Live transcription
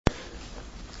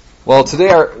Well,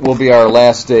 today will be our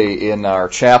last day in our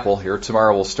chapel here.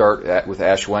 Tomorrow we'll start with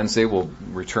Ash Wednesday. We'll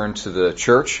return to the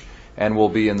church, and we'll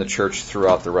be in the church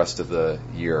throughout the rest of the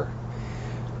year.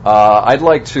 I'd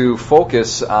like to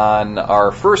focus on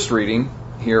our first reading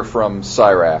here from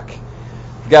Sirach.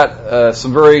 We've got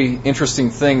some very interesting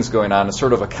things going on, a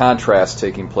sort of a contrast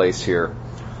taking place here.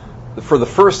 For the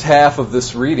first half of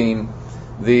this reading,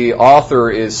 the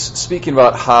author is speaking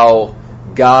about how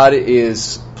God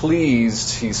is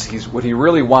pleased. He's what he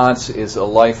really wants is a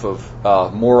life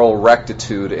of moral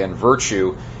rectitude and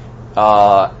virtue,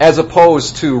 as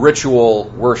opposed to ritual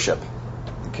worship.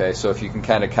 Okay, so if you can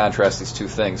kind of contrast these two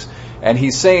things, and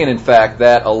he's saying, in fact,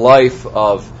 that a life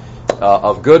of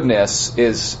goodness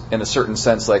is, in a certain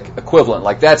sense, like equivalent.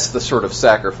 Like that's the sort of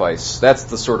sacrifice. That's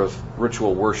the sort of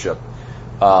ritual worship,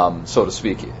 so to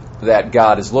speak, that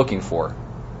God is looking for.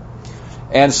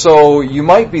 And so you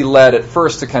might be led at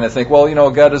first to kind of think,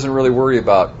 well, God doesn't really worry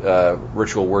about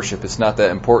ritual worship. It's not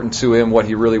that important to him. What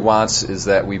he really wants is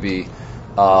that we be,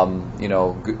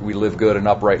 we live good and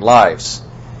upright lives.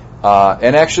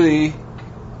 And actually,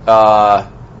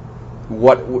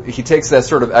 what he takes that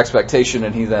sort of expectation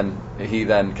and he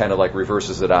then kind of like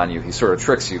reverses it on you. He sort of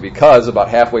tricks you, because about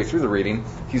halfway through the reading,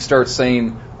 he starts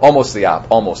saying almost the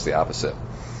opposite.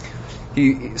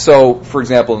 So, for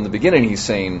example, in the beginning, he's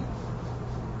saying,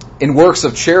 in works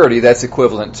of charity, that's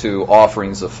equivalent to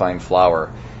offerings of fine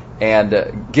flour.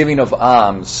 And giving of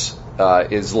alms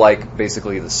is like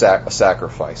basically a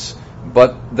sacrifice.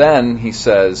 But then he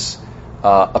says,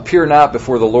 appear not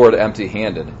before the Lord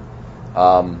empty-handed.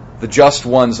 The just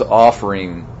one's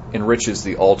offering enriches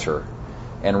the altar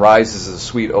and rises as a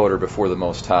sweet odor before the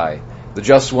Most High. The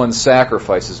just one's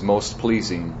sacrifice is most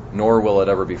pleasing, nor will it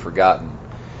ever be forgotten.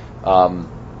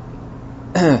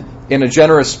 In a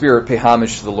generous spirit, pay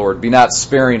homage to the Lord. Be not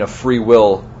sparing of free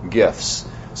will gifts.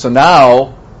 So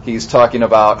now he's talking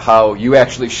about how you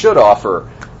actually should offer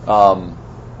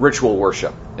ritual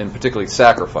worship, and particularly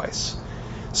sacrifice.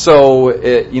 So,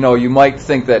 you might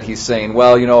think that he's saying,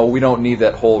 well, we don't need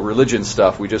that whole religion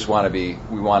stuff. We just want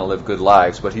to live good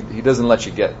lives. But he doesn't let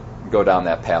you go down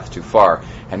that path too far.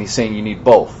 And he's saying you need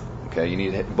both. Okay, you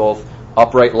need both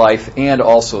upright life and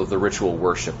also the ritual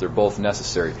worship. They're both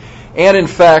necessary. And in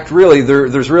fact, really,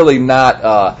 there's really not,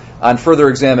 on further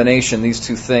examination, these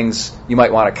two things, you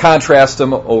might want to contrast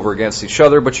them over against each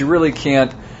other, but you really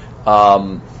can't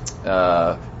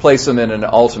place them in an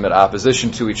ultimate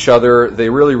opposition to each other. They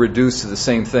really reduce to the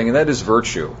same thing, and that is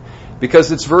virtue.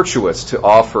 Because it's virtuous to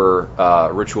offer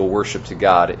ritual worship to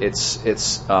God. It's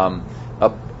an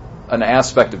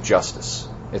aspect of justice.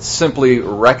 It's simply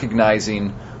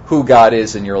recognizing who God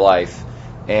is in your life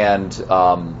and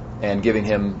giving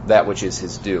him that which is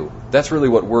his due. That's really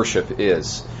what worship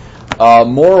is.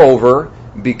 Moreover,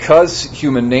 because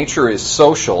human nature is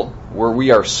social, where we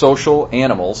are social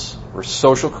animals, we're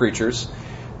social creatures,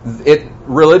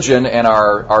 religion and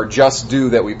our just due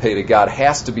that we pay to God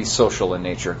has to be social in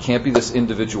nature. It can't be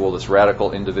this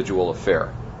radical individual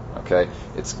affair. Okay?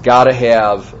 It's got to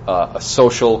have a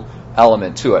social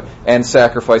element to it. And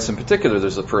sacrifice in particular,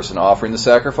 there's the person offering the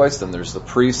sacrifice, then there's the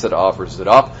priest that offers it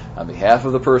up on behalf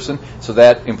of the person. So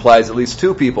that implies at least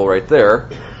two people right there.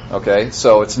 Okay,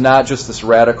 so it's not just this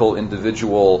radical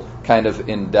individual kind of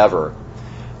endeavor.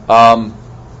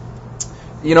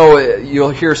 You'll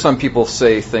hear some people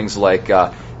say things like,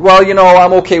 I'm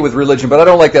okay with religion, but I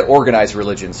don't like that organized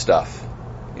religion stuff.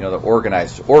 The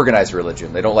organized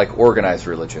religion. They don't like organized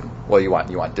religion. Well, you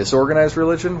want disorganized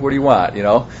religion? What do you want?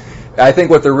 I think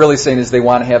what they're really saying is they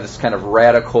want to have this kind of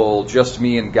radical, just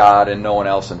me and God and no one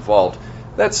else involved.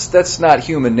 That's not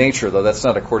human nature, though. That's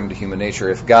not according to human nature.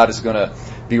 If God is going to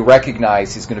be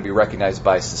recognized, he's going to be recognized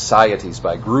by societies,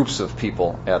 by groups of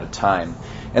people at a time.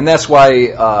 And that's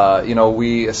why,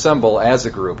 we assemble as a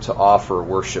group to offer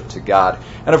worship to God.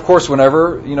 And of course,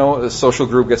 whenever, a social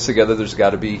group gets together, there's got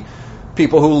to be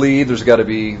people who lead, there's got to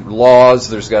be laws,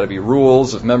 there's got to be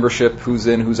rules of membership, who's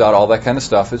in, who's out, all that kind of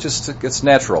stuff. It's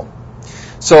natural.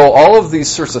 So all of these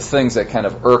sorts of things that kind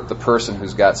of irk the person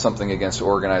who's got something against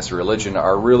organized religion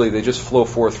are really, they just flow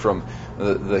forth from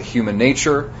the human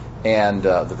nature and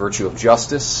the virtue of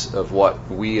justice, of what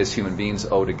we as human beings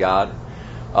owe to God.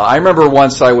 I remember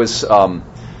once I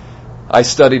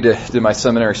did my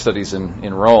seminary studies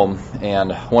in Rome,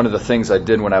 and one of the things I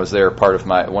did when I was there, part of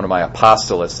one of my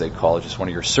apostolates, they call it, just one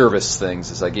of your service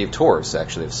things, is I gave tours,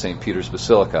 actually, of St. Peter's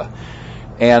Basilica.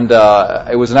 And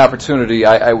it was an opportunity.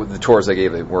 The tours I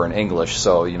gave were in English,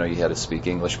 so you had to speak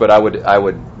English. But I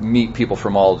would meet people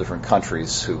from all different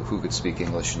countries who could speak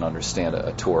English and understand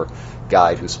a tour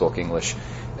guide who spoke English.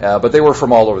 But they were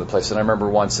from all over the place. And I remember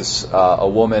once a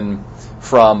woman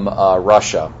from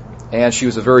Russia and she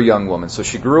was a very young woman. So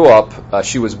she grew up.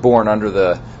 She was born under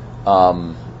the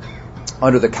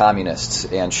communists,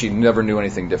 and she never knew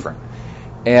anything different.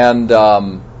 And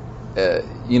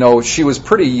she was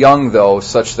pretty young though,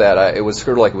 such that it was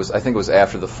sort of like I think it was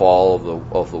after the fall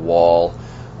of the wall,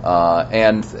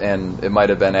 and it might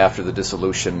have been after the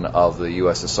dissolution of the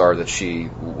USSR that she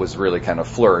was really kind of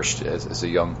flourished as a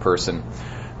young person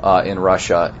in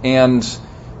Russia. And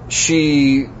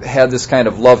she had this kind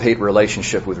of love-hate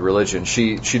relationship with religion.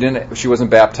 She wasn't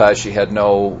baptized. She had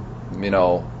no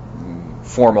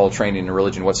formal training in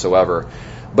religion whatsoever,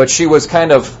 but she was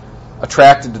kind of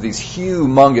attracted to these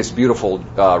humongous, beautiful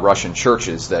Russian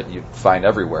churches that you find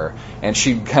everywhere, and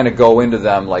she'd kind of go into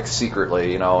them like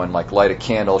secretly, and like light a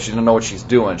candle. She didn't know what she's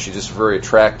doing. She's just very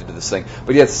attracted to this thing.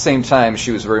 But yet at the same time,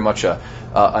 she was very much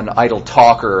an idle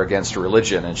talker against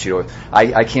religion, and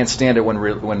I can't stand it when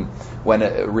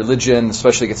religion,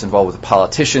 especially gets involved with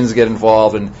politicians, get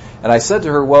involved. And I said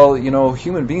to her, well,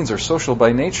 human beings are social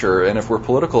by nature, and if we're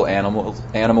political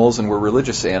animals and we're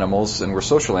religious animals and we're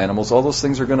social animals, all those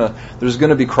things there's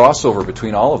gonna be crossover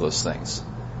between all of those things.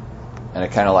 And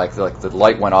it kind of like the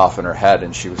light went off in her head,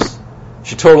 and she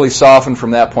totally softened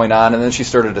from that point on. And then she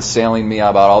started assailing me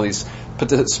about all these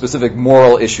specific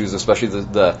moral issues, especially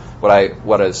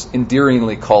what is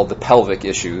endearingly called the pelvic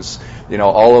issues.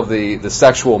 All of the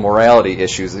sexual morality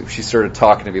issues. She started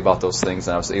talking to me about those things,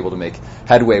 and I was able to make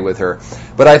headway with her.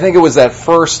 But I think it was that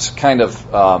first kind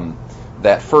of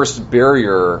that first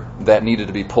barrier that needed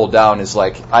to be pulled down. Is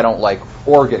like, I don't like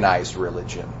organized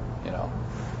religion.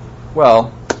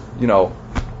 Well,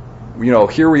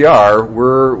 here we are.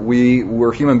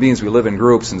 We're human beings. We live in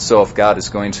groups, and so if God is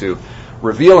going to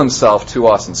reveal Himself to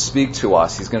us and speak to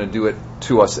us, He's going to do it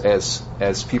to us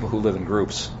as people who live in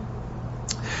groups.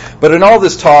 But in all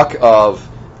this talk of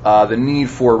the need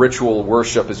for ritual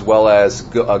worship as well as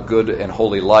a good and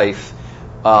holy life,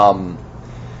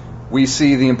 we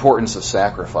see the importance of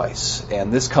sacrifice,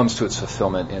 and this comes to its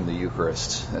fulfillment in the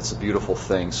Eucharist. That's a beautiful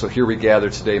thing. So here we gather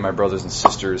today, my brothers and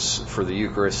sisters, for the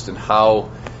Eucharist, and how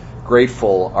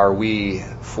grateful are we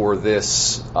for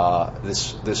this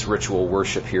ritual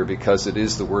worship here, because it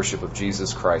is the worship of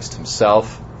Jesus Christ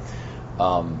Himself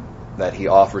that He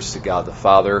offers to God the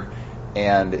Father,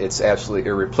 and it's absolutely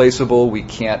irreplaceable. We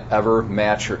can't ever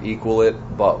match or equal it,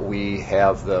 but we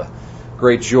have the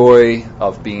great joy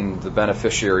of being the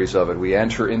beneficiaries of it. We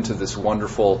enter into this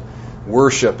wonderful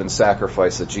worship and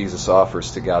sacrifice that Jesus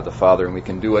offers to God the Father, and we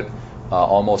can do it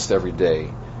almost every day.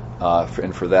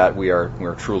 And for that, we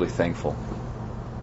are truly thankful.